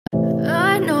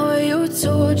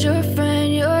told your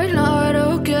friend you're not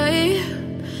okay,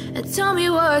 and tell me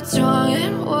what's wrong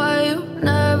and why you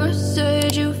never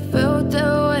said you felt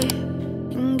that way.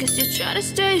 And guess you're trying to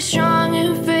stay strong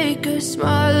and fake a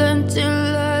smile until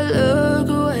I look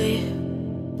away.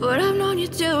 But I've known you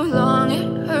too long,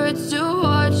 it hurts to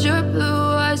watch your blue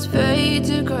eyes fade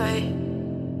to gray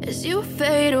as you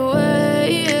fade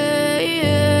away,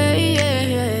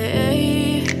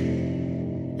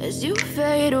 as you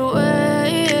fade away.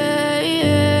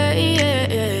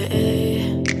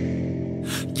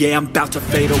 Yeah, I'm about to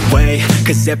fade away,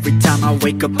 cause every time I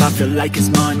wake up I feel like it's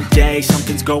Monday.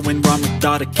 Something's going wrong with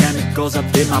all the chemicals up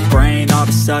in my brain. All of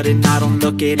a sudden I don't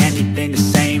look at anything the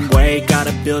same way.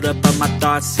 Gotta build up of my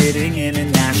thoughts sitting in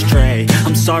an ashtray.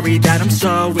 I'm sorry that I'm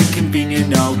so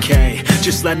inconvenient, okay.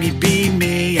 Just let me be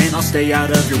me and I'll stay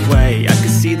out of your way. I can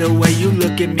see the way you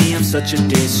look at me, I'm such a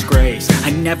disgrace.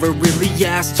 I never really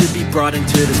asked to be brought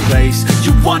into this place.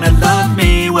 You wanna love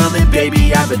me? Well then baby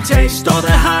have a taste. All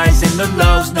the highs and the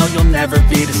lows, no you'll never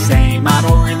be the same. I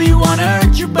don't really wanna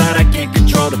hurt you but I can't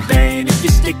control the pain. If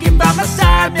you're sticking by my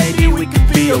side maybe we could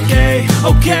be okay.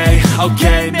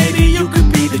 Okay, maybe you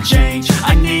could be the change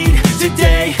I need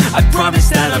today. I promise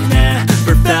that I've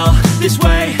never felt this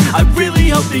way. I really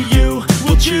hope that you